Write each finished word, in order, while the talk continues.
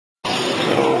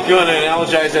you want to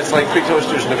analogize, that's like 3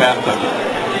 toasters in a bathtub.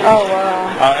 Oh,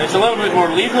 wow. It's a little bit more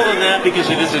lethal than that because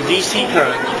it is a DC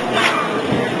current.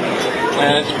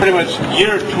 And it's pretty much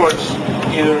geared towards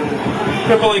either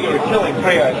crippling or killing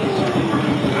prey items.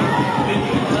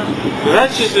 Now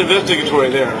that's just investigatory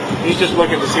there. He's just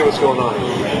looking to see what's going on.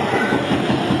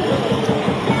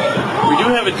 We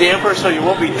do have a damper so you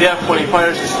won't be deaf when he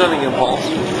fires the stunning impulse.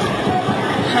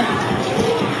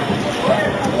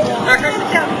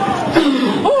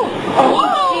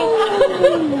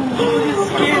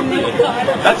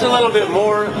 That's a little bit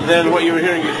more than what you were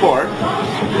hearing before.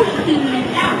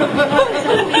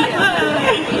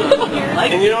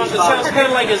 And you notice it sounds kind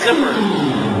of like a zipper.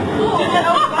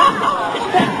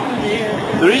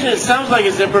 The reason it sounds like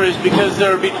a zipper is because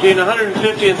there are between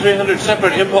 150 and 300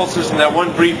 separate impulses in that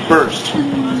one brief burst.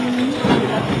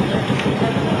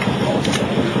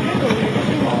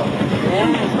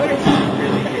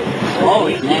 Oh,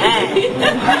 he's mad.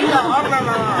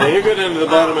 Now you're good into the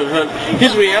bottom and hunt.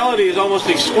 His reality is almost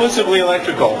exclusively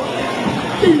electrical.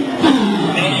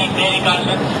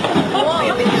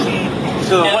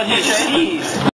 So what he sees